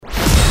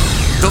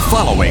The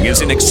following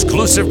is an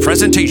exclusive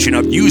presentation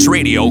of News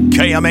Radio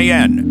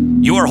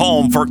KMAN, your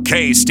home for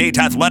K-State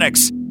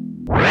athletics.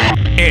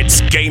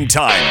 It's game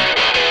time.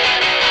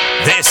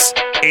 This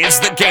is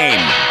The Game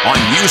on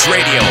News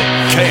Radio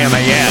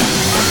KMAN.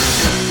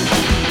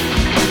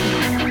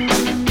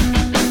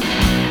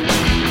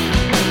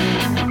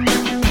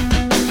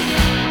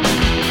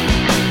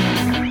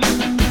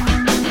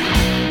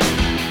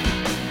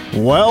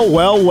 Well,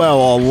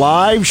 a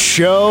live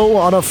show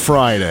on a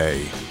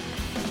Friday.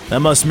 That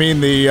must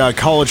mean the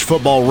college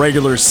football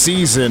regular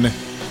season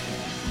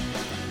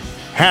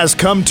has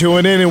come to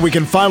an end, and we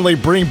can finally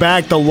bring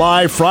back the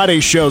live Friday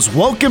shows.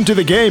 Welcome to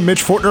The Game.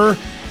 Mitch Fortner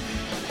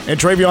and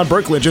Travion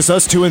Berkland. Just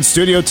us two in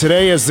studio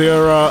today, as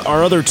there are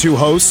our other two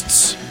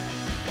hosts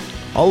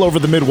all over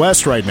the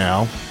Midwest right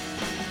now,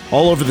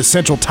 all over the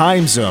Central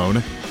Time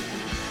Zone.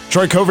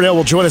 Troy Coverdale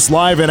will join us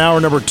live in hour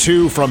number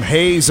 2 from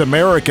Hayes,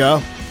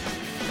 America.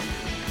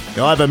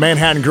 You'll have a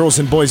Manhattan girls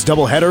and boys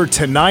doubleheader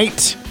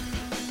tonight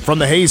from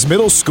the Hayes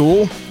Middle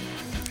School,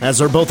 as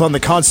they're both on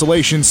the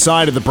consolation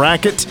side of the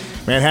bracket.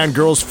 Manhattan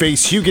girls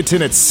face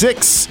Hugoton at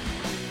 6,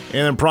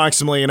 and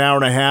approximately an hour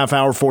and a half,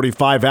 hour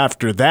 45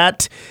 after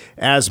that,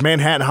 as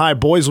Manhattan High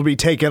boys will be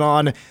taking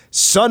on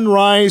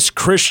Sunrise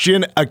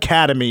Christian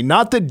Academy.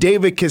 Not the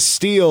David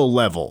Castile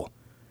level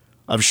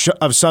of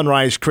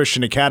Sunrise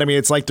Christian Academy.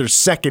 It's like their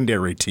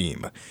secondary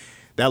team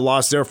that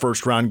lost their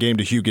first round game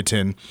to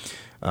Hugoton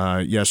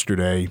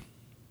yesterday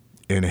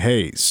in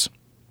Hayes.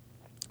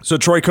 So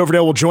Troy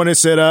Coverdale will join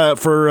us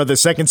for the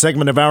second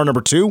segment of hour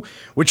number 2,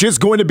 which is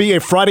going to be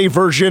a Friday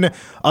version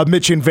of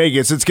Mitch in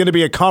Vegas. It's going to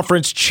be a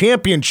conference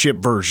championship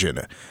version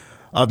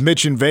of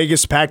Mitch in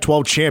Vegas.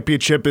 Pac-12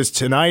 championship is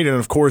tonight, and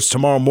of course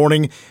tomorrow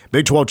morning,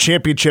 Big 12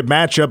 championship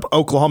matchup,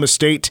 Oklahoma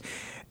State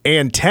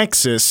and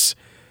Texas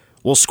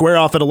will square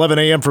off at 11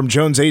 a.m. from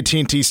Jones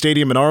AT&T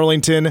Stadium in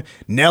Arlington.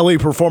 Nelly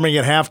performing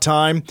at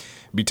halftime.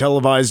 Be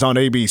televised on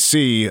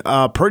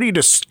ABC. Pretty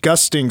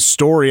disgusting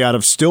story out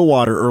of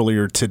Stillwater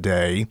earlier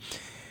today.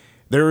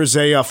 There is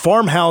a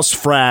farmhouse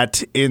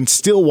frat in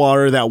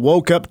Stillwater that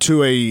woke up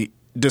to a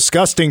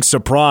disgusting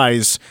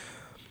surprise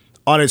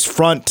on its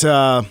front,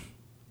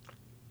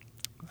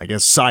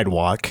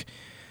 sidewalk.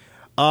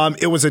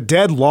 It was a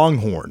dead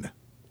longhorn.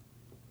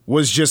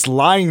 Was just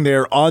lying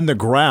there on the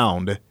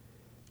ground,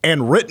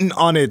 and written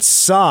on its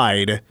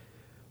side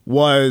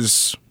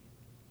was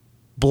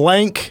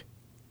blank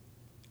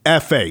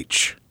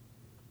FH.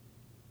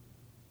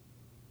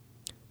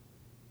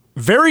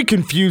 Very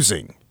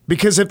confusing,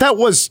 because if that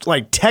was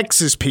like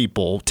Texas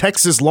people,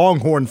 Texas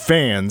Longhorn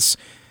fans,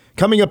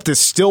 coming up to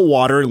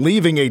Stillwater,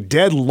 leaving a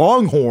dead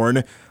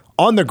longhorn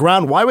on the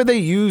ground, why would they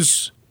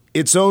use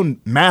its own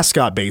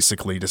mascot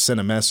basically to send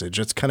a message?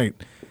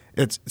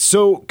 It's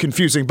so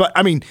confusing. But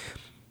I mean,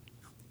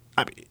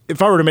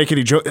 if I were to make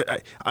any joke,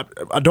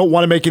 I don't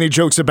want to make any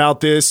jokes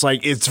about this.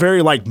 Like, it's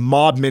very like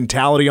mob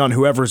mentality on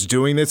whoever's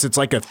doing this. It's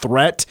like a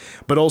threat,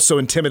 but also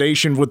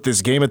intimidation with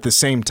this game at the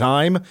same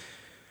time.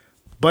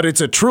 But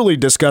it's a truly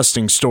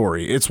disgusting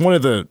story. It's one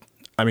of the,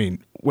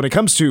 when it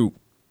comes to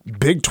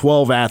Big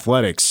 12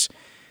 athletics,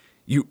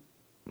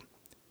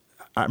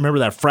 I remember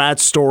that frat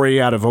story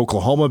out of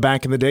Oklahoma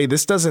back in the day.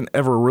 This doesn't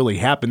ever really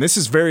happen. This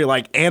is very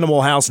like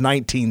Animal House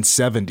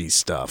 1970s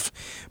stuff,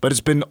 but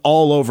it's been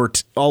all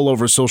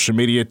over social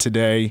media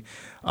today.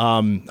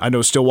 I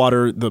know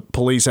Stillwater, the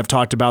police have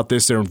talked about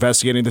this. They're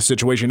investigating the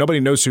situation. Nobody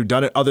knows who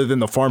done it other than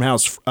the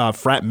farmhouse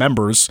frat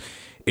members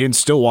in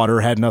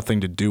Stillwater. Had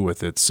nothing to do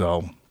with it.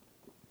 So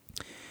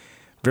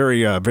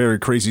very, very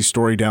crazy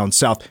story down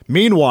south.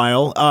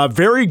 Meanwhile,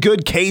 very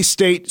good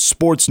K-State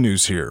sports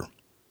news here.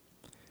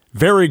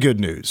 Very good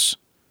news.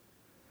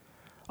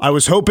 I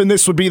was hoping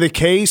this would be the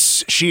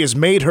case. She has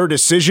made her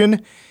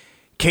decision.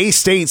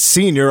 K-State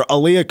senior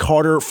Aaliyah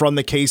Carter from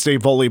the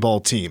K-State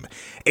volleyball team,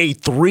 a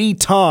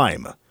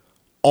 3-time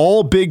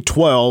All Big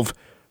 12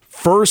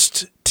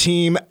 first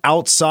team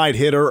outside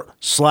hitter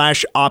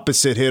 /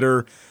 opposite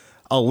hitter.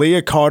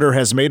 Aaliyah Carter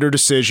has made her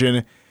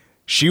decision.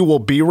 She will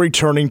be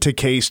returning to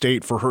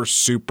K-State for her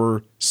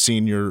super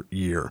senior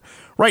year.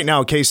 Right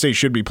now, K-State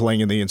should be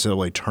playing in the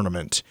NCAA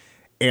tournament,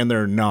 and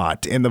they're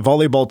not. And the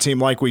volleyball team,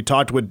 like we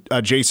talked with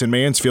Jason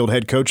Mansfield,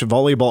 head coach of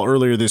volleyball,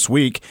 earlier this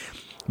week,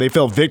 they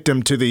fell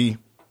victim to the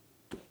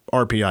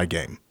RPI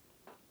game.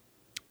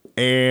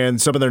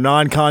 And some of their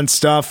non-con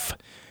stuff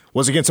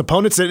was against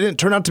opponents that didn't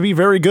turn out to be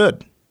very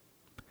good.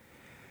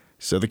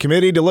 So the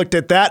committee looked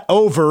at that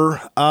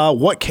over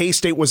what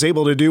K-State was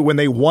able to do when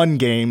they won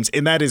games,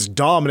 and that is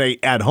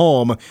dominate at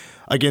home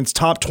against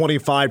top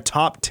 25,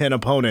 top 10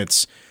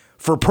 opponents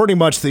for pretty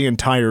much the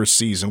entire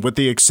season, with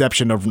the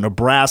exception of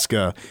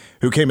Nebraska,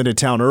 who came into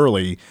town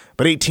early.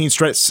 But 18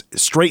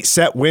 straight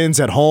set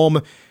wins at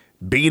home,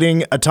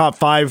 beating a top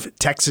 5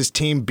 Texas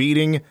team,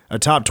 beating a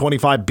top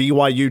 25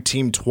 BYU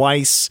team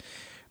twice.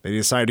 They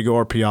decided to go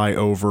RPI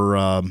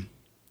over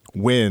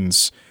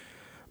wins.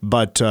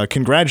 But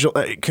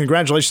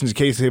congratulations to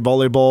K-State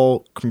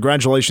volleyball.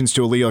 Congratulations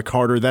to Aaliyah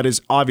Carter. That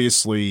is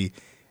obviously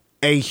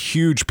a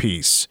huge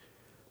piece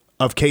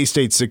of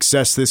K-State's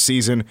success this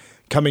season,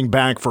 coming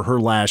back for her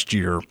last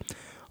year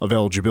of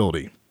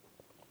eligibility.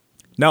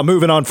 Now,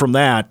 moving on from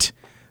that,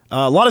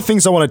 a lot of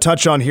things I want to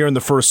touch on here in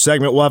the first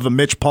segment. We'll have a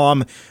Mitch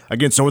Palm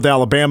against North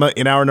Alabama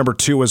in hour number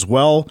 2 as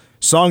well.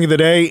 Song of the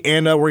day,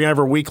 and we're going to have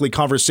our weekly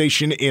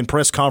conversation in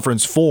press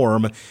conference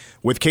form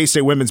with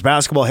K-State women's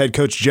basketball head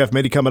coach Jeff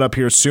Mittie coming up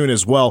here soon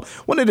as well.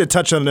 Wanted to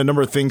touch on a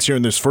number of things here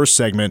in this first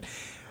segment.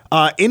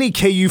 Any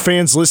KU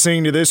fans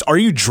listening to this, are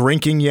you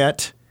drinking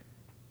yet?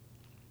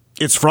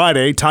 It's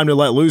Friday, time to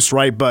let loose,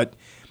 right? But,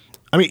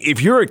 I mean,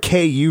 if you're a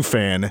KU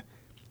fan,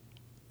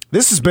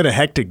 this has been a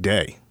hectic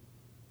day.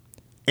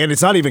 And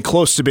it's not even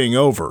close to being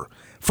over.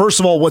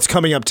 First of all, what's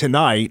coming up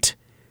tonight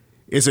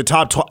is a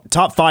top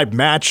 5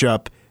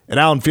 matchup at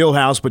Allen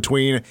Fieldhouse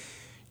between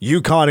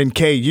UConn and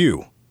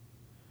KU.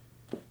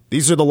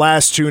 These are the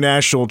last 2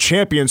 national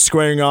champions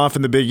squaring off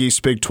in the Big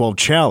East Big 12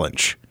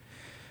 Challenge.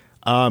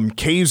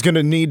 KU's going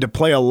to need to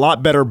play a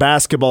lot better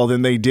basketball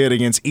than they did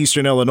against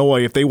Eastern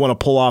Illinois if they want to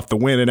pull off the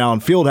win at Allen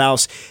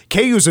Fieldhouse.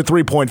 KU's a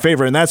 3-point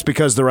favorite, and that's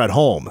because they're at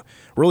home.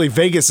 Really,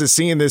 Vegas is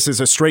seeing this as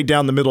a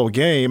straight-down-the-middle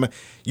game.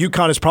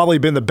 UConn has probably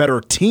been the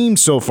better team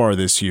so far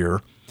this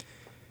year.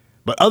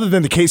 But other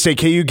than the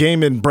K-State-KU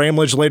game in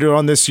Bramlage later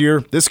on this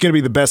year, this is going to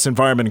be the best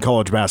environment in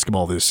college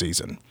basketball this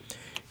season.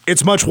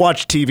 It's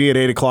much-watched TV at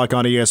 8 o'clock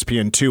on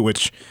ESPN2,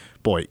 which,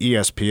 boy,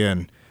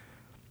 ESPN.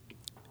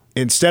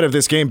 Instead of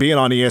this game being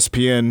on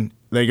ESPN,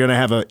 they're going to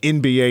have an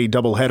NBA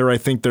doubleheader. I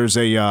think there's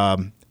a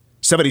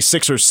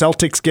 76ers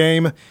Celtics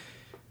game.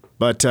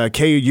 But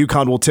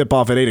KU-UConn will tip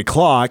off at 8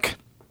 o'clock.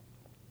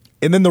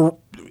 And then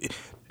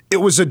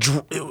it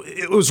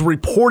was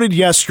reported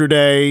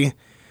yesterday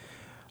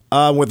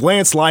with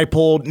Lance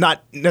Leipold,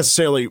 not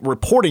necessarily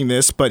reporting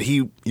this, but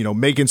he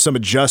making some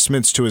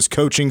adjustments to his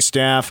coaching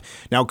staff,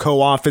 now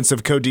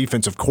co-offensive,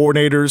 co-defensive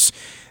coordinators.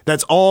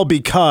 That's all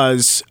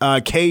because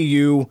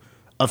KU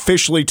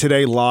officially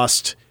today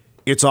lost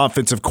its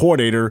offensive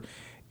coordinator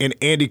in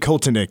Andy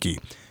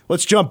Kotelnicki.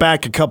 Let's jump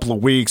back a couple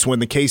of weeks when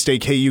the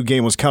K-State-KU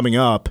game was coming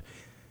up.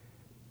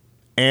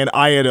 And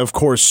I had, of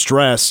course,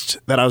 stressed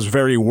that I was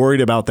very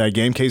worried about that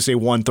game. K-State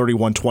won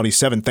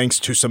 31-27 thanks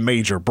to some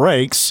major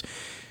breaks.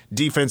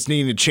 Defense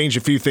needing to change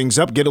a few things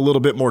up, get a little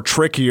bit more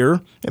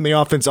trickier. And the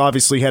offense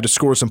obviously had to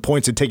score some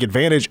points and take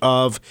advantage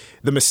of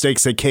the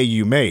mistakes that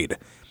KU made.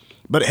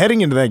 But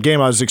heading into that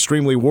game, I was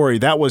extremely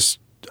worried. That was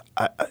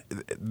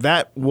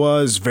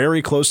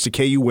very close to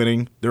KU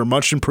winning. They're a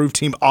much improved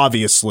team,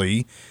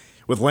 obviously,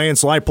 with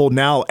Lance Leipold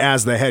now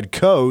as the head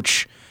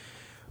coach.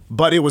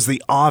 But it was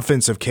the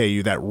offense of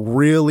KU that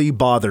really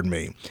bothered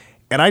me.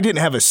 And I didn't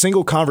have a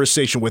single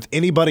conversation with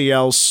anybody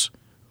else,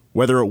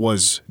 whether it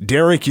was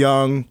Derek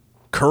Young,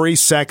 Curry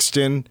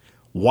Sexton,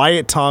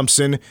 Wyatt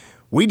Thompson.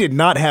 We did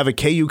not have a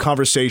KU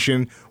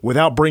conversation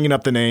without bringing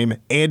up the name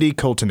Andy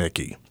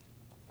Kotelnicki.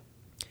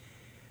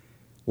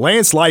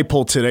 Lance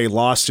Leipold today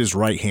lost his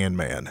right-hand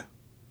man.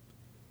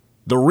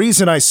 The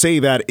reason I say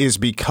that is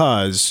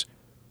because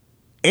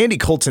Andy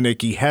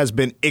Kotelnicki has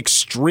been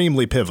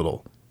extremely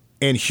pivotal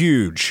and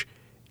huge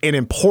and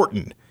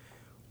important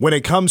when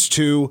it comes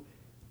to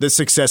the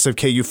success of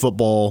KU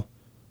football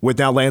with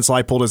now Lance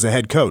Leipold as the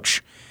head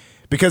coach.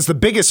 Because the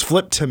biggest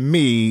flip to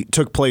me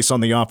took place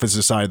on the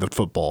offensive side of the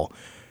football,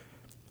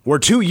 where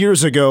 2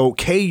 years ago,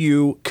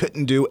 KU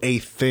couldn't do a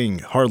thing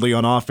hardly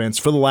on offense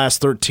for the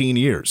last 13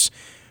 years.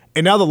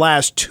 And now the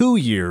last 2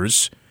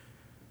 years,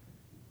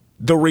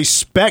 the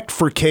respect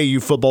for KU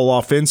football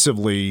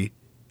offensively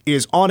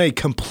is on a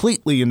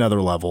completely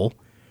another level.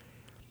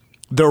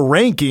 The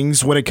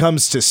rankings when it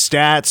comes to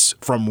stats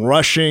from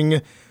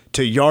rushing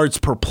to yards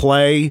per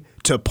play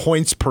to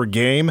points per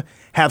game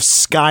have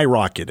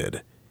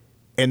skyrocketed.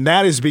 And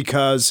that is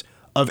because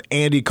of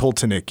Andy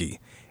Kotelnicki.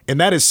 And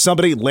that is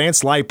somebody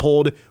Lance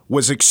Leipold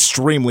was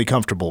extremely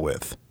comfortable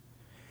with.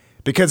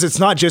 Because it's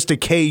not just a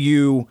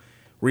KU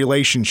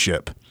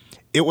relationship.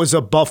 It was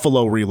a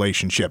Buffalo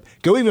relationship.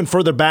 Go even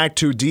further back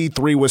to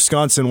D3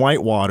 Wisconsin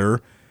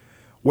Whitewater,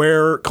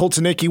 where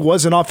Kotelnicki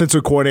was an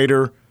offensive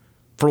coordinator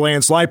for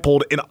Lance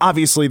Leipold, and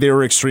obviously they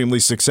were extremely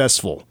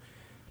successful.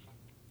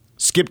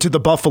 Skip to the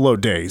Buffalo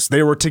days.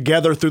 They were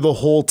together through the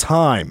whole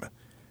time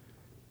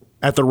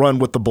at the run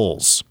with the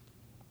Bulls.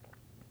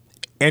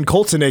 And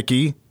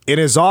Kotelnicki, in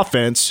his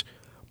offense,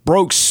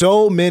 broke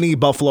so many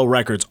Buffalo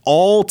records,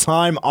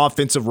 all-time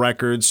offensive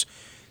records.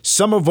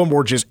 Some of them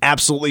were just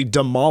absolutely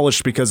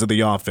demolished because of the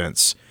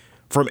offense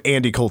from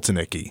Andy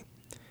Kotelnicki.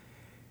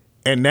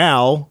 And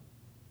now,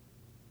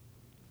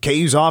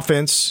 KU's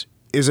offense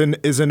is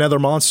another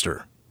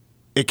monster.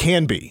 It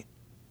can be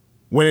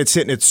when it's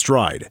hitting its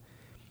stride.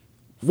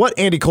 What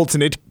Andy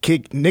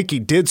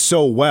Kotelnicki did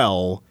so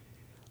well,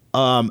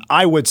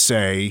 I would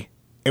say,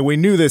 and we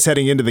knew this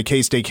heading into the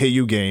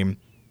K-State-KU game,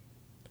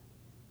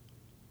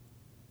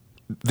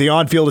 the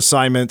on-field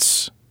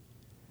assignments,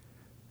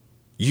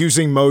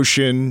 using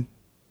motion,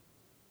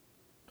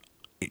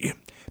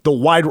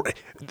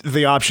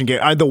 the option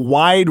game, the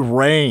wide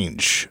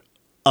range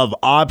of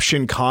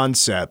option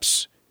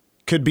concepts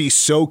could be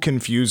so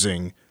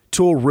confusing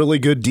to a really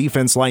good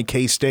defense like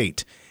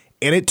K-State.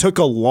 And it took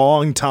a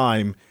long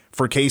time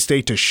for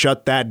K-State to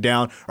shut that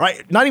down.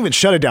 Right? Not even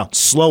shut it down,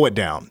 slow it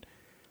down.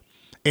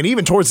 And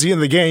even towards the end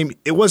of the game,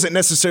 it wasn't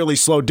necessarily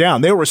slowed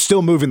down. They were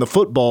still moving the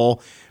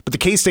football, but the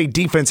K-State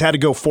defense had to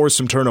go force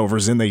some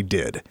turnovers, and they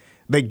did.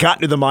 They got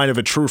into the mind of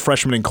a true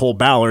freshman in Cole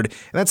Ballard,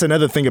 and that's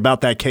another thing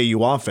about that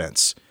KU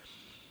offense.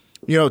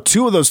 You know,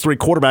 2 of those 3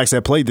 quarterbacks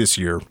that played this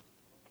year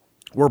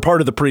were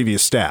part of the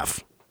previous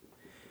staff.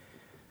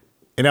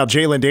 And now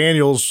Jalen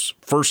Daniels,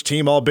 first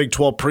team All Big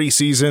 12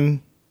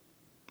 preseason.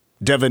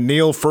 Devin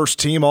Neal, first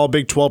team All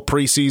Big 12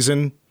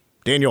 preseason.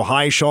 Daniel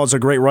Highshaw's a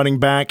great running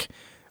back.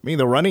 I mean,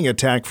 the running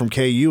attack from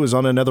KU is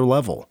on another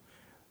level.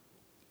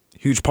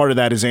 Huge part of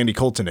that is Andy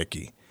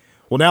Koltenicki.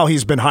 Well, now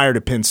he's been hired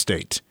at Penn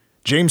State.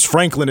 James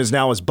Franklin is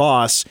now his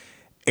boss,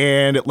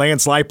 and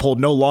Lance Leipold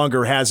no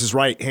longer has his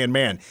right-hand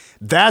man.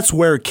 That's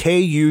where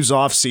KU's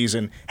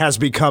offseason has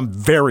become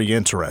very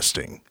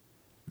interesting.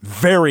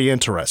 Very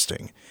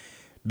interesting.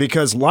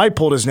 Because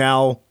Leipold is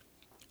now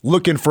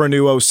looking for a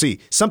new OC,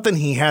 something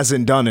he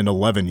hasn't done in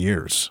 11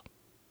 years.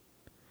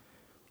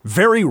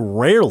 Very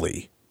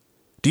rarely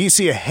do you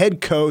see a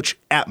head coach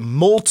at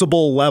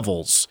multiple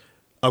levels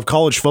of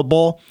college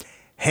football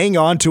hang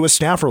on to a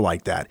staffer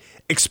like that,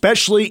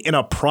 especially in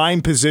a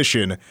prime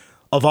position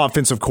of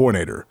offensive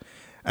coordinator.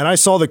 And I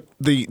saw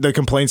the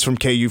complaints from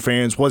KU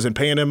fans, wasn't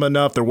paying him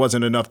enough, there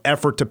wasn't enough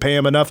effort to pay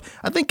him enough.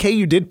 I think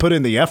KU did put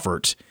in the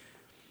effort.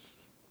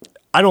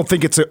 I don't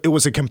think it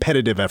was a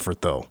competitive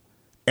effort, though.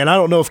 And I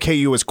don't know if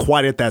KU is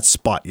quite at that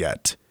spot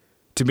yet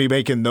to be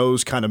making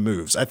those kind of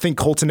moves. I think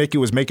Koltenicki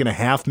was making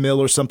 $500,000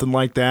 or something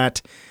like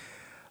that.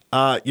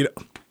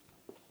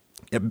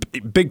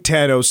 Big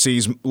Ten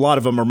OCs, a lot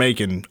of them are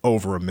making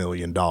over $1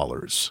 million.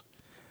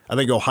 I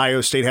think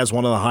Ohio State has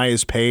one of the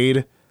highest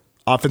paid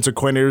offensive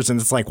coordinators, and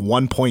it's like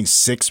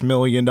 $1.6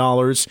 million.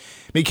 I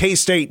mean,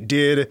 K-State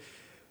did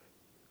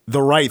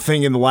the right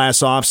thing in the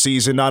last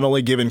offseason, not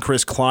only giving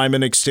Chris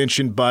Kleiman an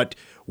extension, but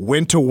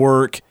went to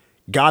work,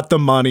 got the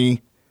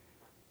money,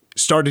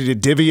 started to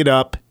divvy it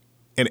up,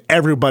 and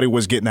everybody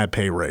was getting that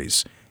pay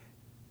raise.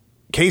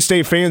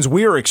 K-State fans,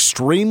 we are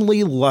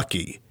extremely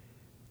lucky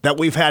that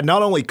we've had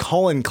not only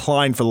Colin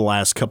Klein for the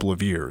last couple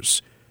of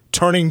years,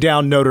 turning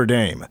down Notre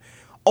Dame,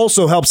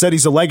 also helps that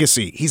he's a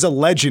legacy. He's a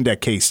legend at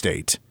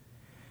K-State.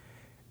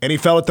 And he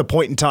felt at the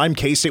point in time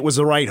K-State was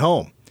the right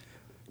home.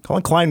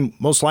 Colin Klein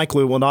most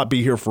likely will not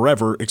be here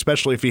forever,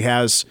 especially if he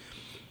has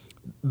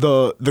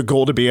the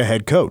goal to be a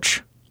head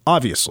coach,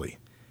 obviously.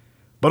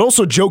 But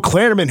also Joe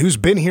Klanderman, who's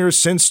been here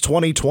since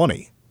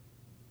 2020.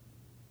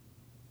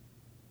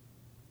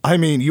 I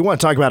mean, you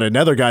want to talk about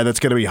another guy that's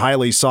going to be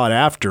highly sought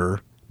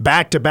after.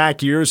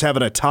 Back-to-back years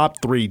having a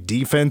top 3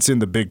 defense in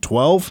the Big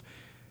 12.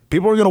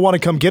 People are going to want to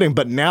come get him,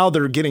 but now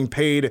they're getting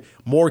paid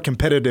more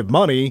competitive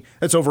money.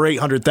 That's over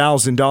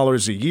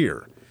 $800,000 a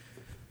year.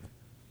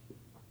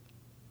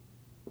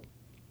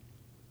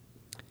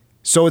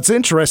 So it's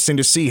interesting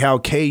to see how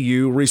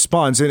KU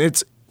responds. And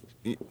it's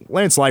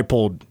Lance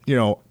Leipold,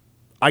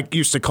 I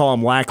used to call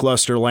him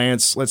lackluster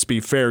Lance. Let's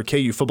be fair,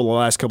 KU football the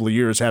last couple of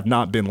years have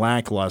not been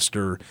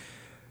lackluster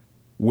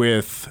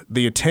with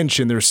the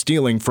attention they're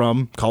stealing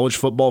from college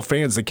football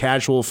fans. The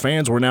casual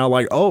fans were now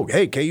like, oh,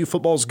 hey, KU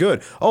football's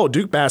good. Oh,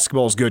 Duke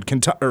basketball's good.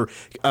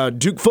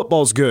 Duke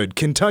football's good.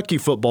 Kentucky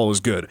football is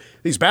good.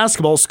 These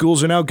basketball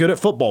schools are now good at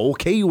football. Well,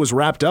 KU was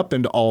wrapped up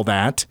into all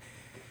that,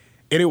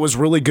 and it was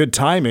really good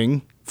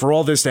timing for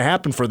all this to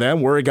happen for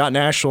them where it got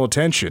national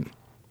attention.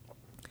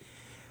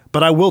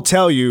 But I will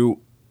tell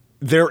you,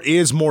 there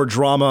is more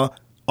drama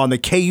on the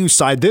KU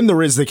side than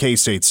there is the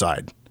K-State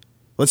side.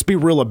 Let's be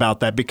real about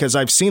that, because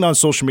I've seen on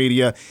social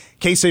media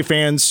K-State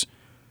fans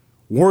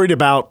worried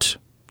about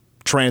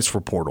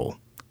transfer portal.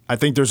 I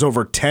think there's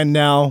over 10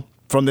 now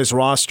from this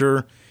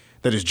roster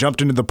that has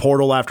jumped into the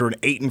portal after an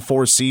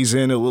 8-4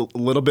 season, a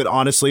little bit,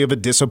 honestly, of a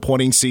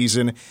disappointing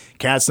season.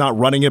 Cats not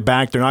running it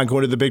back. They're not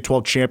going to the Big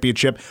 12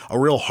 championship. A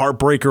real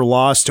heartbreaker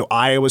loss to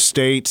Iowa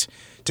State,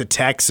 to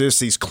Texas,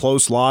 these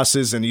close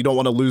losses, and you don't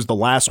want to lose the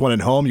last one at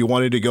home. You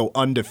wanted to go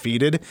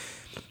undefeated.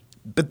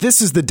 But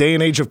this is the day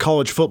and age of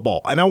college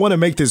football, and I want to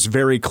make this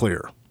very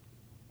clear.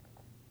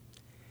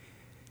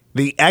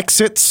 The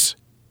exits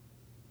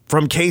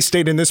from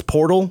K-State in this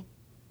portal,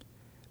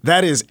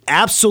 that is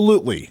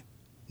absolutely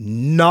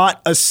not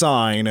a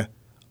sign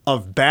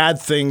of bad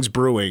things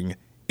brewing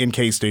in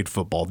K-State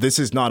football. This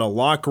is not a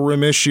locker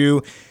room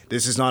issue.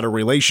 This is not a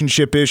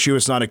relationship issue.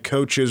 It's not a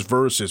coaches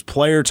versus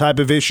player type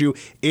of issue.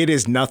 It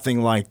is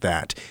nothing like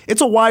that.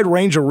 It's a wide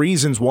range of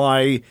reasons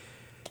why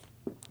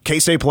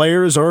K-State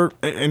players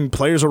and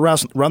players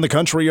around the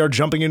country are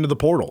jumping into the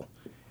portal.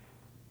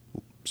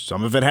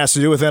 Some of it has to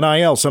do with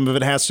NIL. Some of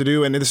it has to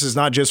do, and this is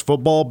not just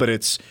football,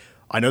 but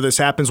I know this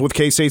happens with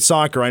K-State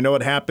soccer. I know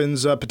it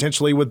happens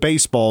potentially with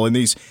baseball and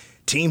these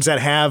teams that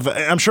have,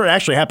 I'm sure it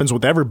actually happens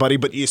with everybody,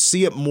 but you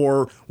see it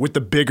more with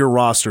the bigger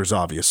rosters,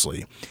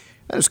 obviously.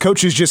 As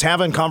coaches just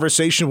having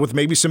conversation with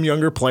maybe some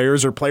younger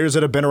players or players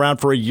that have been around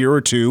for a year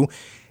or two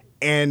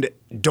and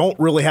don't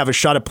really have a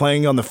shot at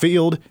playing on the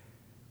field,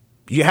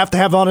 you have to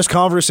have honest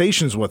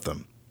conversations with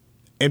them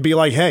and be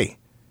like, hey,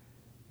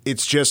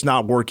 it's just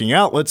not working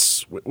out.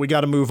 We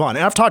got to move on.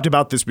 And I've talked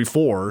about this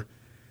before.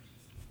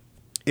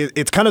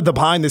 It's kind of the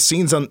behind the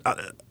scenes on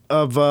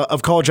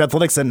of college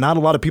athletics that not a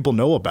lot of people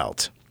know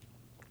about.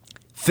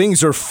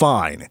 Things are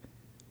fine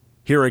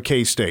here at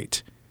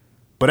K-State.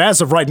 But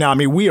as of right now, I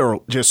mean, we are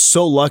just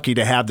so lucky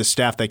to have the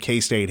staff that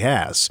K-State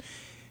has.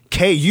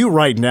 KU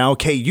right now,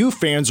 KU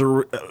fans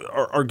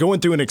are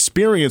going through an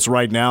experience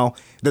right now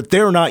that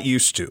they're not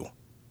used to.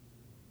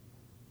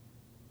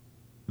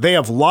 They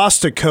have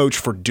lost a coach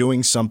for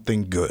doing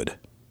something good.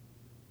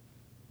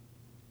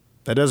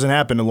 That doesn't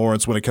happen in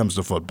Lawrence when it comes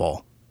to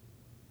football.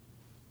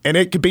 And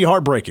it could be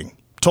heartbreaking.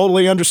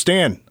 Totally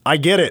understand. I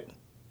get it.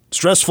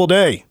 Stressful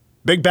day.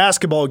 Big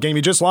basketball game.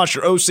 You just lost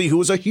your OC, who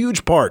was a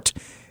huge part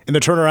in the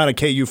turnaround of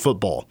KU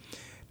football.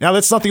 Now,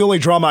 that's not the only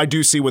drama I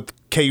do see with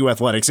KU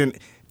athletics. And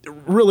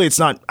really, it's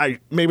not.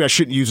 Maybe I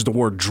shouldn't use the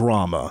word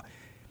drama.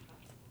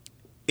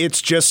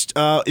 It's just,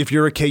 if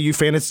you're a KU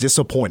fan, it's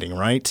disappointing,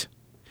 right?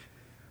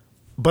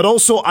 But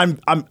also, I'm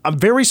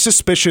very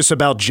suspicious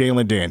about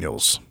Jalon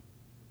Daniels,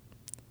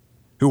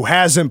 who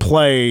hasn't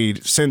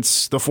played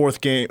since the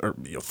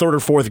third or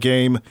fourth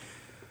game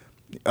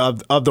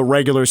of the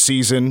regular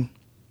season.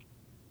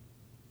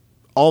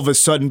 All of a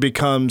sudden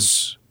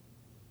becomes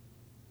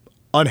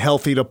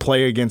unhealthy to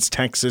play against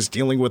Texas,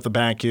 dealing with the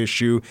back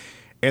issue.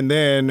 And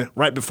then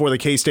right before the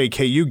K-State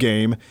KU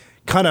game,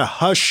 kind of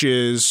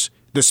hushes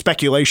the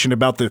speculation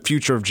about the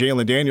future of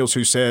Jalon Daniels,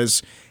 who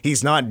says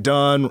he's not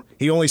done.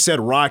 He only said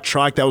rock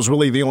chalk. That was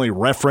really the only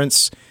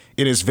reference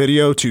in his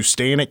video to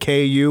staying at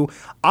KU.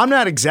 I'm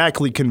not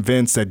exactly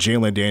convinced that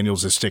Jalon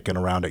Daniels is sticking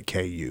around at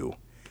KU.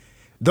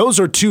 Those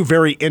are two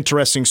very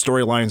interesting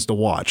storylines to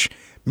watch.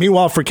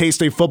 Meanwhile, for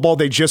K-State football,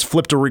 they just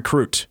flipped a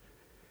recruit.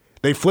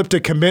 They flipped a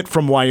commit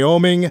from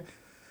Wyoming,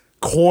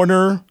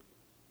 corner,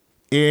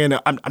 and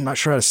I'm not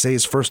sure how to say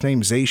his first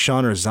name,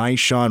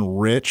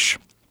 Zyshawn Rich.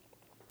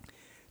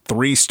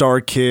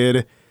 3-star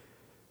kid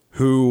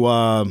who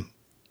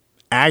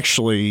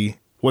actually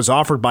was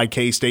offered by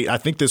K-State. I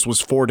think this was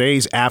 4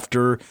 days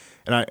after,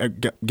 and I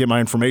get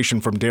my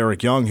information from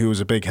Derek Young, who is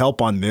a big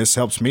help on this,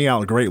 helps me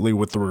out greatly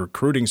with the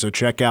recruiting, so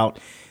check out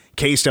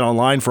K-State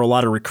Online for a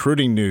lot of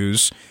recruiting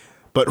news,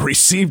 but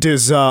received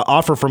his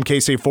offer from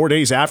K-State 4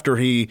 days after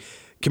he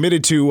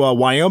committed to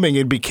Wyoming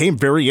and became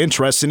very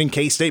interested in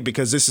K-State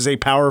because this is a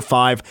Power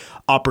 5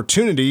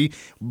 opportunity,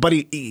 but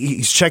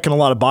he's checking a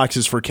lot of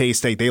boxes for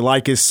K-State. They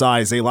like his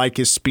size. They like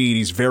his speed.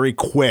 He's very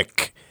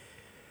quick.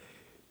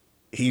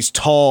 He's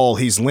tall.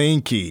 He's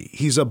lanky.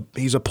 He's a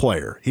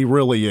player. He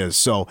really is.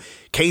 So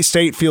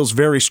K-State feels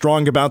very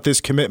strong about this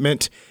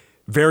commitment,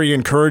 very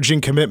encouraging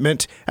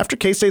commitment. After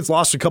K-State's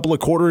lost a couple of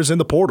quarters in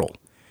the portal,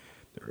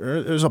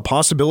 there's a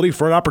possibility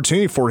for an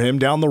opportunity for him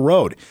down the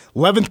road.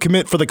 11th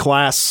commit for the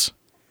class.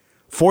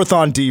 4th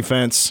on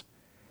defense.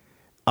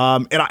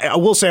 And I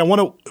will say I want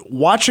to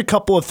watch a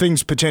couple of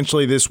things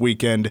potentially this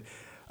weekend.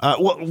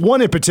 One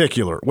in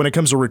particular, when it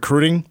comes to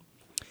recruiting,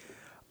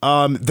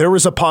 there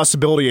is a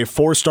possibility a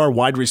 4-star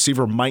wide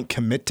receiver might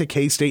commit to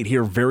K-State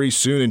here very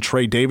soon, and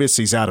Trey Davis,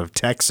 he's out of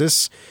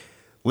Texas.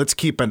 Let's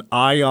keep an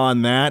eye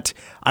on that.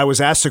 I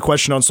was asked a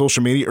question on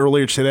social media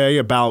earlier today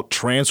about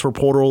transfer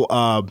portal,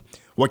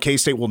 what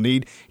K-State will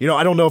need.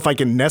 I don't know if I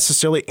can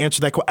necessarily answer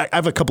that question. I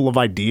have a couple of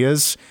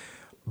ideas.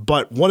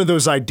 But one of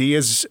those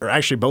ideas, or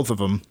actually both of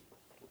them,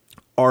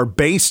 are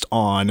based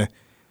on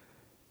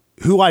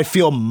who I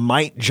feel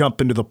might jump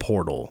into the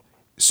portal.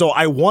 So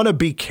I want to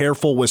be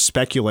careful with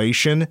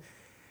speculation.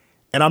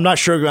 And I'm not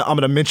sure I'm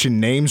going to mention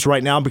names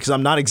right now because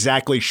I'm not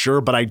exactly sure,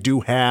 but I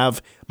do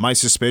have my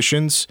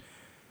suspicions.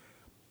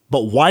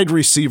 But wide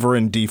receiver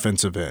and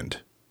defensive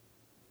end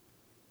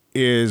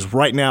is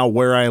right now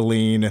where I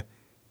lean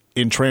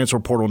in transfer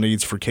portal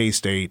needs for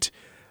K-State.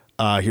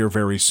 Here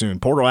very soon.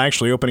 Portal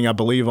actually opening, I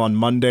believe, on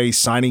Monday,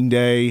 signing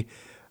day,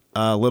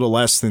 a little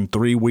less than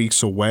 3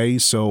 weeks away.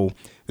 So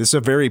this is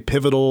a very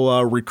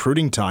pivotal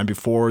recruiting time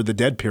before the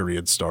dead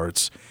period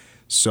starts.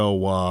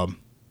 So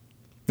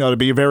it'll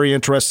be very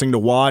interesting to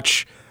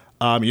watch.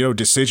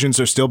 Decisions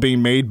are still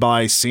being made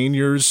by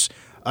seniors.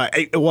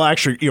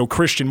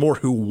 Christian Moore,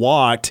 who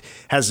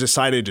has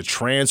decided to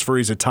transfer.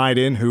 He's a tight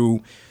end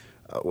who,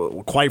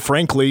 quite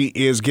frankly,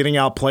 is getting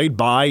outplayed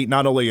by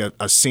not only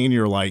a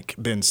senior like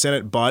Ben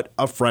Sinnott, but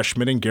a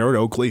freshman in Garrett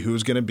Oakley,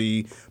 who's going to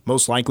be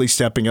most likely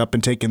stepping up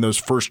and taking those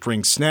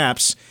first-string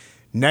snaps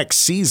next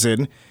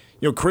season.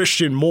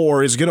 Christian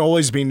Moore is going to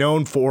always be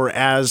known for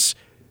as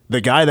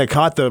the guy that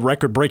caught the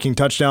record-breaking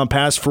touchdown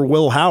pass for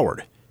Will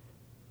Howard.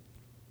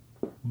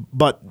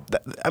 But,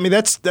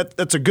 that's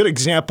a good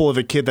example of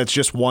a kid that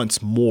just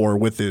wants more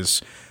with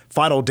his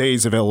final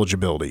days of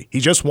eligibility. He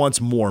just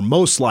wants more,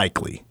 most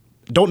likely.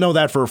 Don't know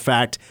that for a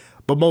fact,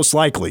 but most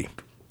likely.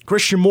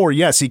 Christian Moore,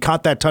 yes, he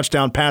caught that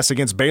touchdown pass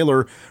against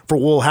Baylor for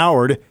Will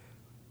Howard.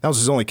 That was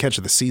his only catch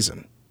of the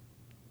season.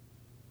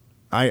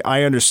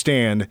 I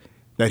understand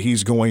that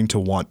he's going to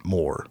want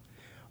more.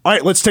 All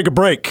right, let's take a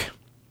break.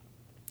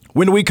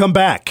 When we come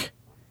back,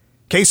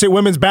 K-State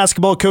women's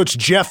basketball coach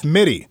Jeff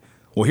Mittie.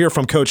 We'll hear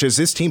from Coach as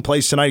this team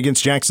plays tonight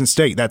against Jackson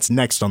State. That's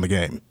next on The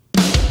Game.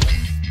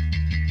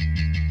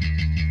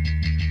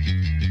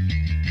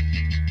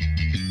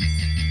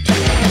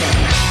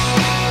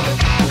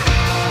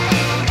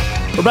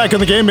 We're back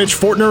on the game. Mitch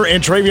Fortner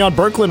and Travion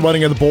Berkland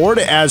running on the board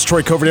as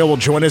Troy Coverdale will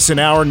join us in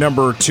hour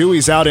number 2.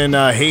 He's out in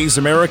Hayes,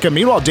 America.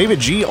 Meanwhile, David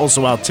G.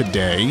 also out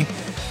today.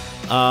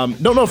 Don't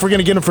know if we're going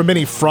to get him for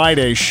many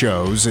Friday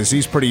shows, as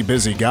he's a pretty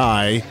busy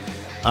guy.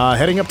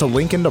 Heading up to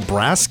Lincoln,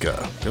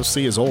 Nebraska. Go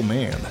see his old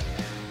man.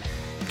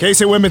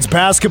 K-State women's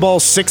basketball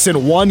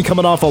 6-1,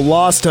 coming off a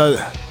loss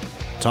to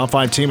top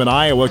 5 team in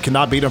Iowa.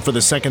 Cannot beat them for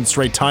the second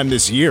straight time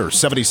this year.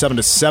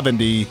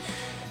 77-70,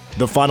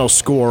 the final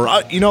score.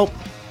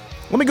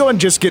 Let me go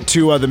and just get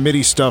to the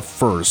MIDI stuff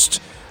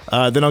first.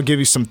 Then I'll give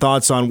you some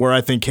thoughts on where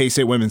I think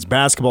K-State women's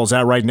basketball is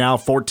at right now,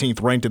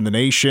 14th ranked in the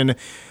nation.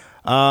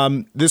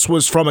 This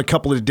was from a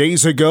couple of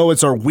days ago.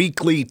 It's our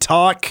weekly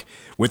talk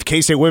with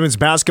K-State women's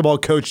basketball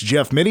coach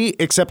Jeff Mittie,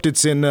 except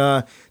it's in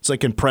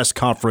press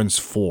conference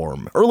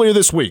form. Earlier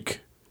this week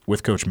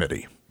with Coach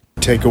Mittie.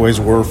 Takeaways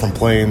were from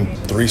playing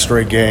 3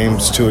 straight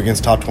games, 2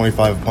 against top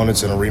 25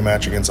 opponents, and a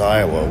rematch against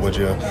Iowa.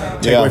 What'd you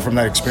take away from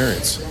that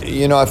experience?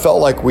 I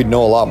felt like we'd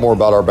know a lot more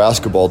about our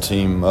basketball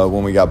team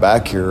when we got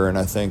back here, and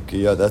I think,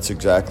 that's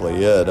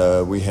exactly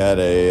it. We had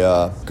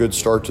a good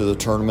start to the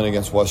tournament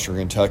against Western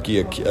Kentucky,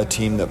 a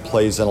team that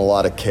plays in a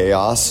lot of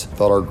chaos.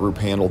 Thought our group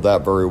handled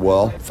that very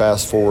well.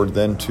 Fast forward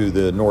then to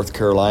the North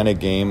Carolina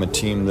game, a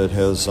team that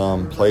has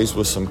plays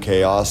with some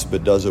chaos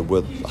but does it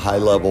with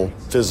high-level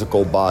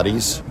physical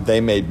bodies.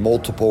 They made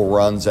multiple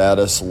runs at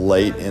us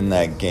late in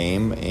that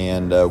game,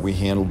 and we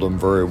handled them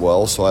very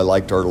well. So I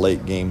liked our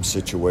late game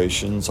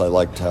situations. I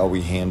liked how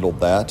we handled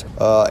that.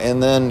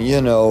 And then,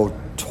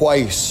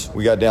 twice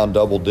we got down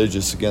double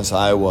digits against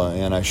Iowa,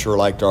 and I sure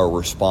liked our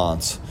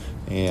response.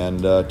 And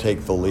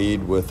take the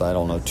lead with,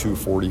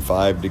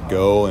 2:45 to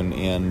go,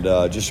 and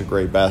just a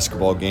great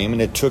basketball game.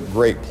 And it took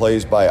great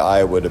plays by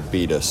Iowa to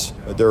beat us.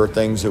 There are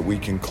things that we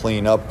can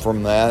clean up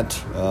from that,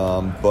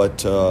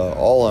 but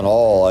all in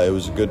all, it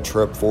was a good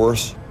trip for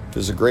us. It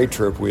was a great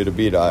trip. We had to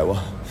beat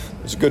Iowa.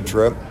 It was a good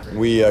trip.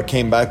 We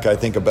came back, I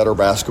think, a better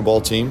basketball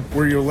team.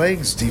 Were your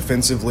legs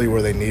defensively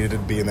where they needed to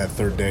be in that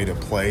third day to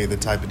play the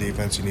type of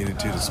defense you needed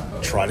to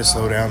try to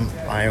slow down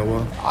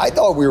Iowa? I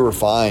thought we were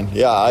fine.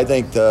 Yeah, I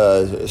think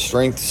the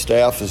strength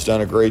staff has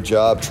done a great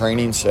job.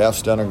 Training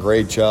staff's done a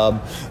great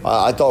job.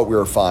 I thought we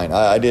were fine.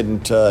 I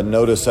didn't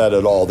notice that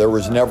at all. There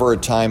was never a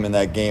time in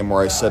that game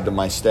where I said to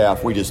my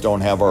staff, we just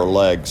don't have our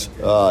legs.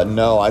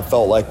 No, I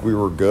felt like we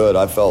were good.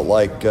 I felt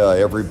like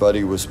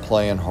everybody was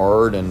playing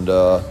hard, and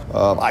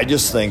I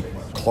just think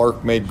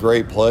Clark made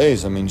great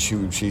plays. I mean,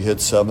 she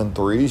hit 7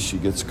 threes. She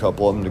gets a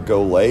couple of them to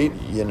go late.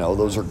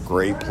 Those are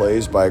great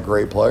plays by a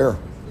great player.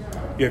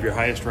 You have your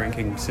highest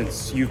ranking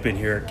since you've been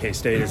here at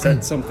K-State. Is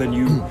that something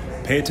you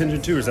pay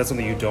attention to, or is that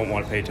something you don't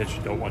want to pay attention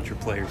to, don't want your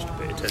players to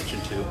pay attention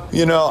to?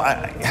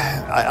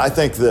 I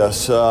think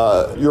this.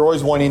 You're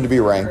always wanting to be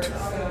ranked.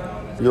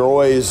 You're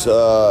always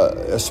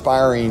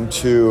aspiring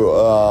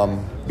to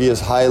be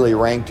as highly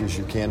ranked as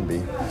you can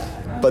be.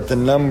 But the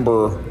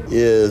number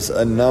is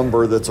a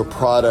number that's a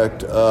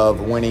product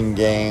of winning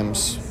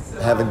games,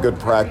 having good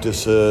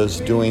practices,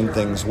 doing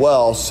things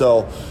well.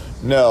 So,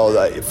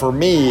 no, for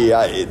me,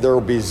 there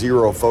will be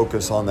zero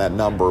focus on that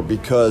number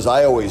because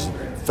I always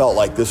felt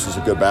like this was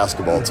a good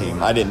basketball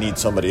team. I didn't need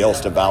somebody else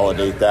to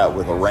validate that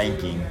with a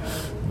ranking.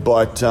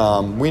 But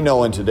we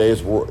know in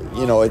today's world,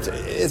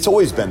 it's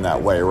always been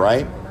that way,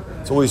 right?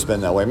 It's always been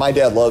that way. My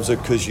dad loves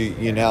it because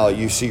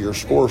you see your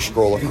score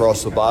scroll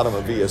across the bottom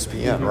of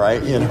ESPN,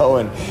 right?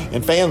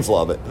 And fans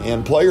love it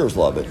and players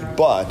love it.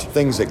 But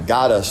things that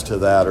got us to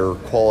that are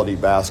quality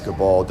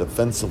basketball.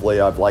 Defensively,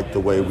 I've liked the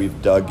way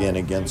we've dug in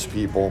against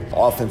people.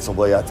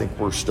 Offensively, I think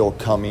we're still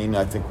coming.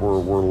 I think we're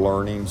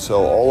learning.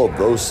 So all of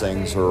those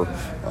things are.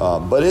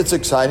 But it's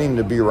exciting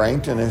to be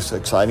ranked, and it's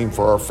exciting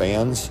for our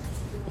fans,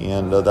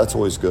 and that's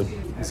always good.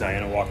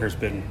 Ziana Walker's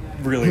been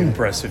really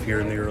impressive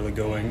here in the early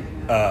going.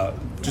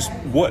 Just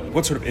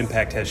what sort of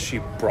impact has she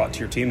brought to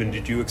your team, and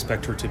did you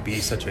expect her to be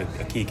such a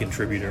key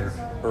contributor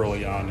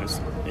early on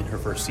in her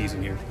first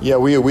season here? Yeah,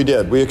 we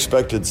did. We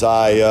expected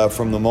Zi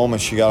from the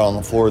moment she got on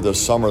the floor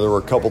this summer. There were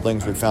a couple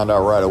things we found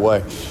out right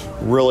away.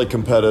 Really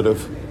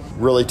competitive,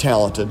 really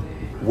talented.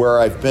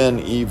 Where I've been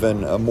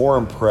even more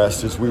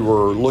impressed is we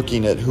were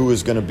looking at who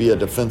is going to be a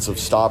defensive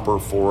stopper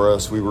for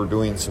us. We were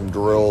doing some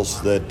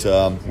drills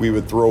that we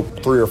would throw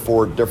 3 or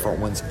 4 different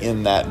ones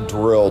in that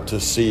drill to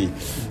see.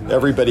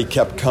 Everybody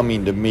kept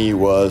coming to me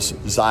was,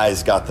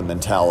 Zi's got the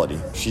mentality.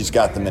 She's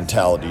got the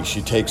mentality.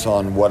 She takes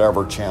on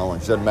whatever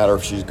challenge. Doesn't matter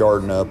if she's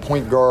guarding a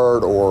point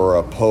guard or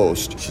a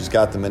post. She's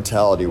got the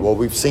mentality. Well,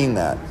 we've seen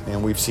that,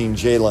 and we've seen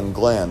Jalen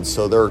Glenn.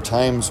 So there are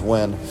times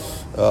when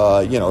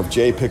if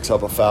Jay picks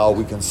up a foul,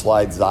 we can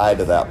slide Zi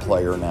to that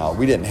player now.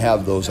 We didn't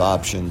have those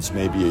options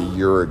maybe a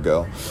year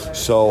ago.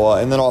 So,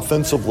 and then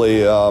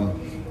offensively,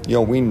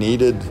 we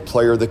needed a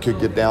player that could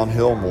get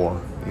downhill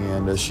more,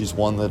 and she's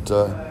one that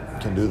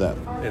can do that.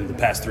 In the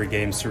past 3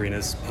 games,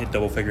 Serena's hit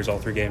double figures all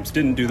 3 games.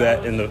 Didn't do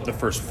that in the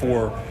first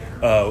 4.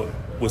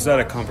 Was that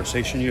a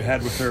conversation you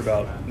had with her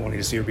about wanting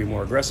to see her be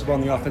more aggressive on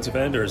the offensive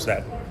end, or is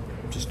that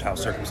just how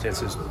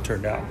circumstances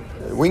turned out?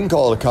 We can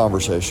call it a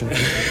conversation.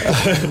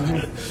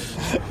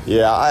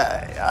 Yeah,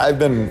 I've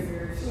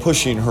been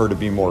pushing her to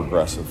be more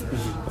aggressive.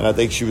 And I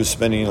think she was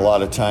spending a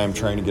lot of time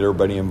trying to get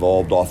everybody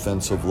involved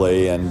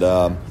offensively,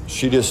 and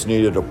she just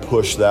needed a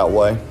push that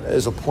way.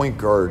 As a point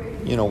guard,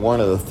 one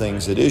of the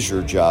things, it is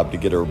your job to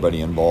get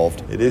everybody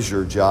involved. It is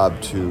your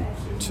job to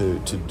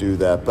do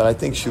that. But I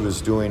think she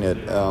was doing it,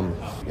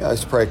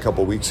 it's probably a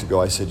couple of weeks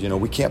ago, I said,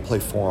 we can't play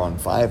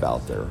 4-on-5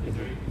 out there.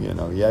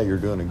 You're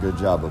doing a good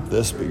job of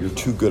this, but you're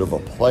too good of a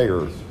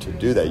player to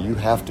do that. You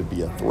have to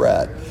be a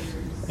threat.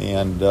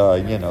 And,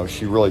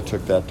 she really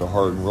took that to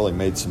heart and really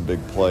made some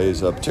big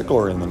plays,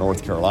 particularly in the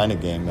North Carolina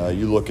game.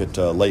 You look at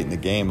late in the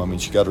game,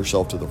 she got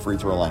herself to the free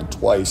throw line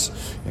twice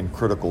in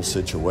critical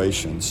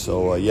situations.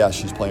 So,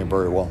 she's playing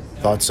very well.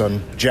 Thoughts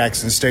on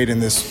Jackson State in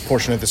this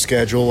portion of the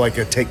schedule, like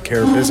a take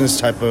care of business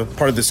type of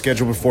part of the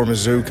schedule before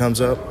Mizzou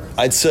comes up?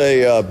 I'd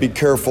say be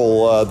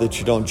careful that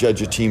you don't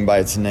judge a team by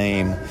its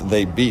name.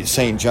 They beat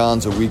St.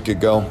 John's a week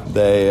ago.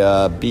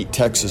 They beat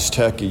Texas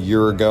Tech a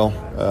year ago.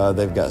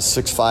 They've got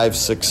 6'5",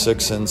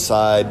 6'6"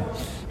 inside.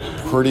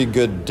 Pretty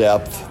good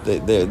depth.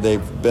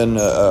 They've been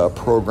a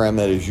program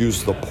that has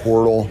used the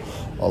portal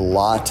a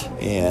lot,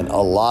 and a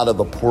lot of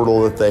the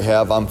portal that they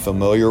have I'm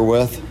familiar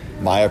with.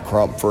 Maya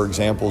Crump, for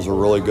example, is a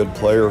really good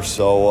player.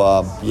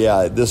 So,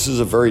 this is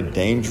a very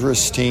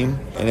dangerous team,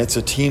 and it's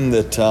a team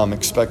that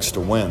expects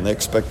to win. They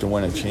expect to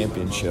win a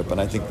championship,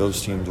 and I think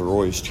those teams are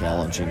always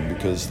challenging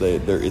because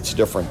it's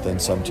different than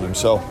some teams.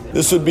 So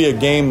this would be a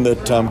game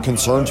that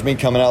concerns me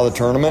coming out of the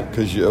tournament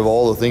because of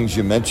all the things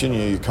you mentioned.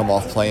 You come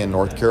off playing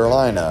North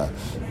Carolina.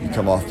 You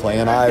come off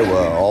playing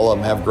Iowa. All of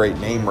them have great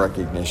name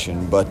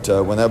recognition, but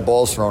when that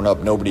ball's thrown up,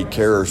 nobody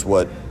cares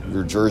what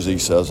your jersey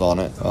says on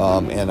it.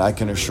 And I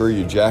can assure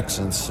you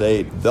Jackson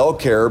State, they'll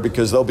care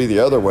because they'll be the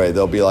other way.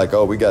 They'll be like,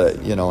 we got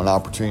an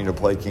opportunity to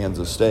play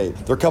Kansas State.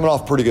 They're coming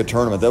off a pretty good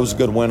tournament. That was a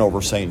good win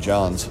over St.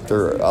 John's.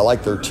 I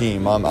like their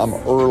team. I'm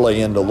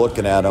early into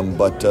looking at them,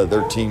 but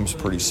their team's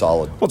pretty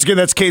solid. Once again,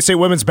 that's K-State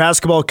women's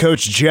basketball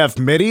coach Jeff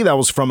Mittie. That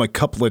was from a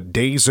couple of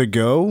days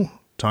ago,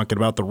 talking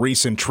about the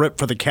recent trip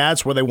for the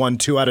Cats where they won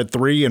 2 out of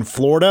 3 in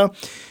Florida.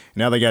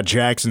 Now they got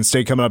Jackson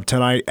State coming up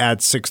tonight at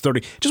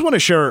 6:30. Just want to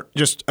share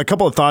just a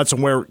couple of thoughts on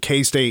where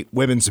K-State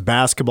women's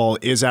basketball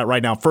is at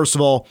right now. First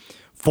of all,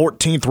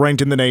 14th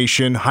ranked in the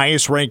nation,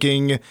 highest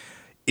ranking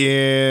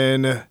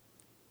in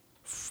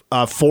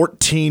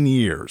 14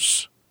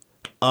 years.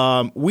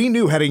 We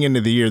knew heading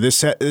into the year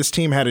this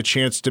team had a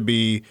chance to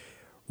be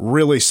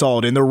really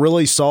solid, and they're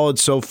really solid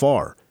so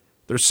far.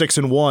 They're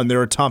 6-1.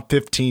 They're a top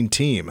 15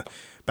 team.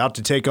 About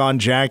to take on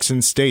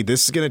Jackson State.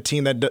 This is going to a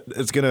team that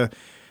is going to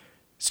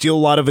steal a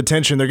lot of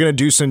attention. They're going to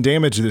do some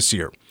damage this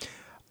year.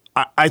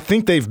 I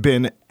think they've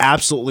been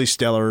absolutely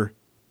stellar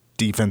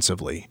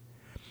defensively.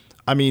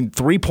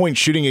 3-point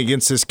shooting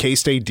against this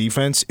K-State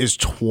defense is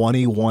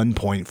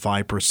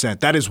 21.5%.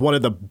 That is one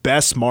of the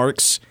best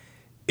marks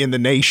in the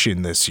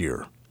nation this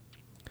year.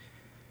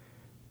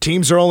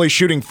 Teams are only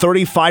shooting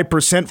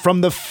 35%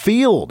 from the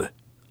field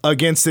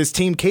against this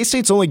team.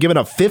 K-State's only given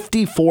up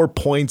 54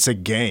 points a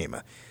game.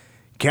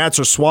 Cats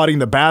are swatting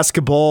the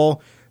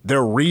basketball.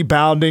 They're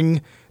rebounding.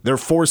 They're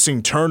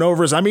forcing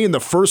turnovers. In the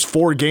first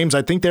 4 games,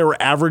 I think they were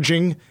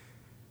averaging,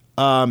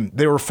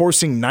 they were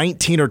forcing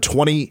 19 or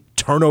 20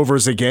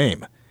 turnovers a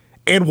game.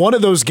 And one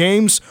of those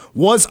games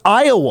was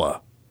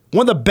Iowa,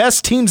 one of the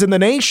best teams in the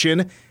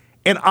nation,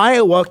 and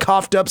Iowa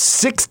coughed up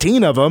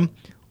 16 of them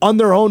on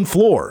their own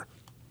floor.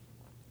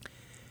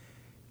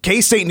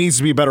 K-State needs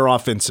to be better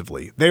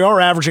offensively. They are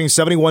averaging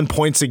 71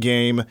 points a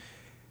game.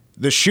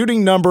 The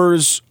shooting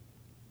numbers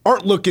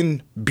aren't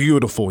looking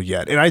beautiful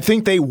yet, and I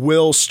think they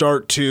will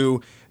start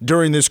to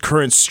during this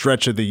current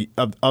stretch of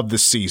the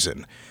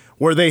season,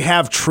 where they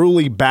have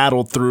truly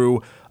battled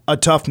through a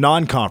tough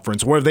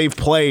non-conference, where they've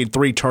played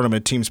 3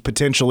 tournament teams,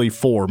 potentially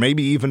 4,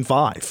 maybe even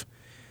 5.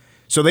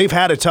 So they've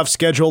had a tough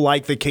schedule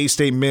like the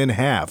K-State men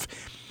have.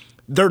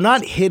 They're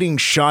not hitting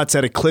shots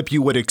at a clip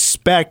you would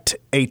expect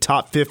a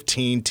top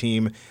 15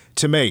 team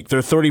to make.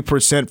 They're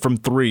 30% from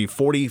 3,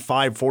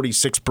 45,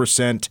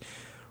 46%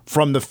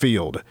 from the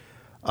field.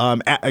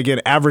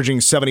 Again,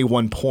 averaging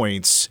 71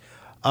 points.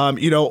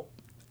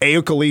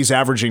 Ayoka Lee's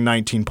averaging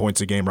 19 points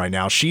a game right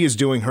now. She is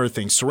doing her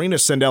thing. Serena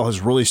Sendell has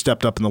really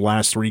stepped up in the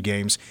last 3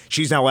 games.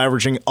 She's now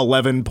averaging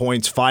 11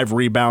 points, 5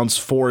 rebounds,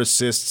 4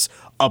 assists,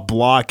 a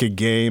block a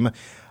game.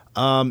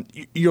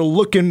 You're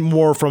looking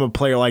more from a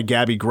player like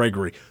Gabby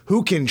Gregory,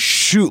 who can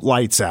shoot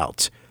lights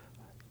out.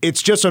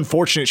 It's just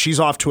unfortunate she's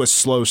off to a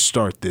slow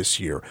start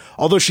this year,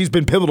 although she's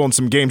been pivotal in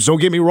some games.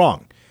 Don't get me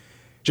wrong.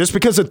 Just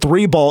because the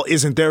 3-ball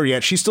isn't there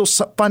yet, she's still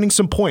finding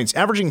some points,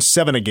 averaging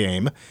 7 a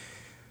game.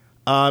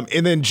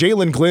 And then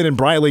Jalen Glenn and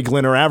Briley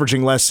Glenn are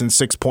averaging less than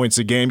 6 points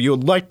a game. You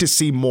would like to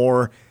see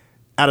more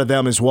out of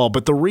them as well.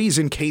 But the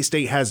reason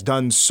K-State has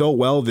done so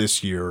well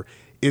this year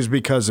is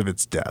because of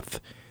its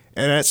depth.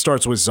 And that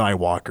starts with Zy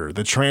Walker,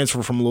 the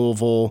transfer from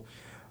Louisville.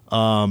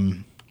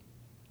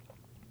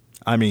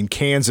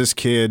 Kansas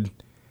kid.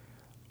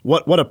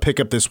 What a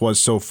pickup this was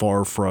so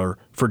far for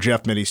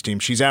Jeff Mittie's team.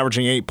 She's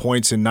averaging 8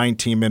 points in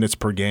 19 minutes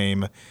per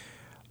game.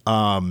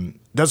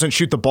 Doesn't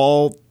shoot the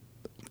ball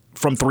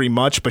from 3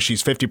 much, but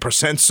she's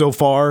 50% so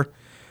far.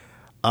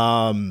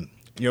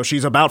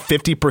 She's about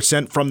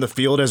 50% from the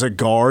field as a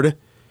guard,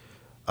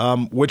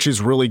 which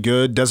is really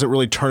good. Doesn't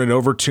really turn it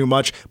over too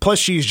much. Plus,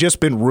 she's just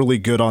been really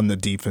good on the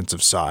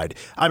defensive side.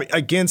 I mean,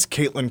 against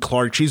Caitlin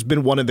Clark, she's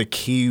been one of the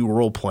key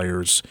role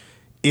players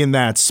in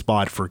that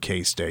spot for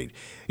K-State.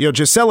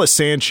 Gisela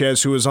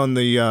Sanchez, who is on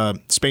the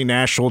Spain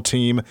national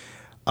team,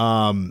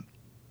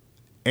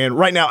 and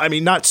right now, I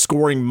mean, not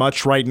scoring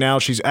much right now.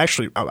 She's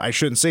actually, I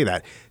shouldn't say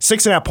that,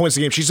 6.5 points a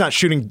game. She's not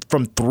shooting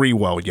from three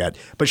well yet,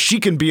 but she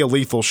can be a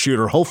lethal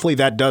shooter. Hopefully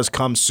that does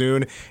come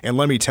soon. And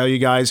let me tell you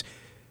guys,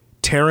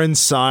 Taryn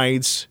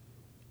Sides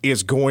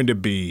is going to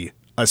be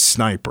a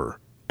sniper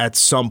at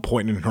some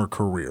point in her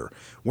career.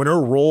 When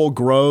her role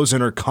grows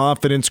and her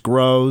confidence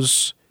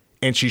grows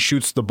and she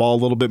shoots the ball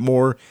a little bit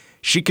more,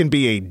 she can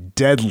be a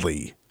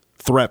deadly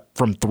threat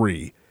from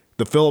three.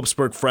 The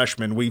Phillipsburg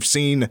freshman, we've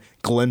seen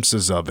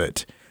glimpses of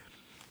it.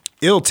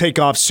 It'll take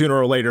off sooner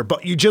or later,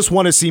 but you just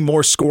want to see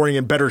more scoring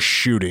and better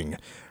shooting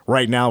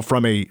right now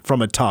from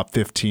a top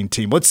 15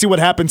 team. Let's see what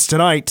happens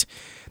tonight.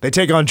 They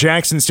take on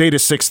Jackson State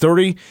at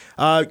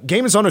 6:30.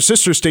 Game is on our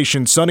sister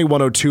station, Sunny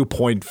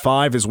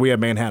 102.5, as we have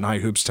Manhattan High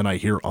Hoops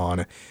tonight here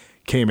on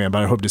K-Man.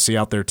 But I hope to see you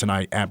out there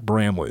tonight at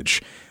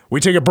Bramlage.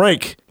 We take a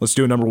break. Let's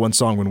do a number one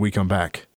song when we come back.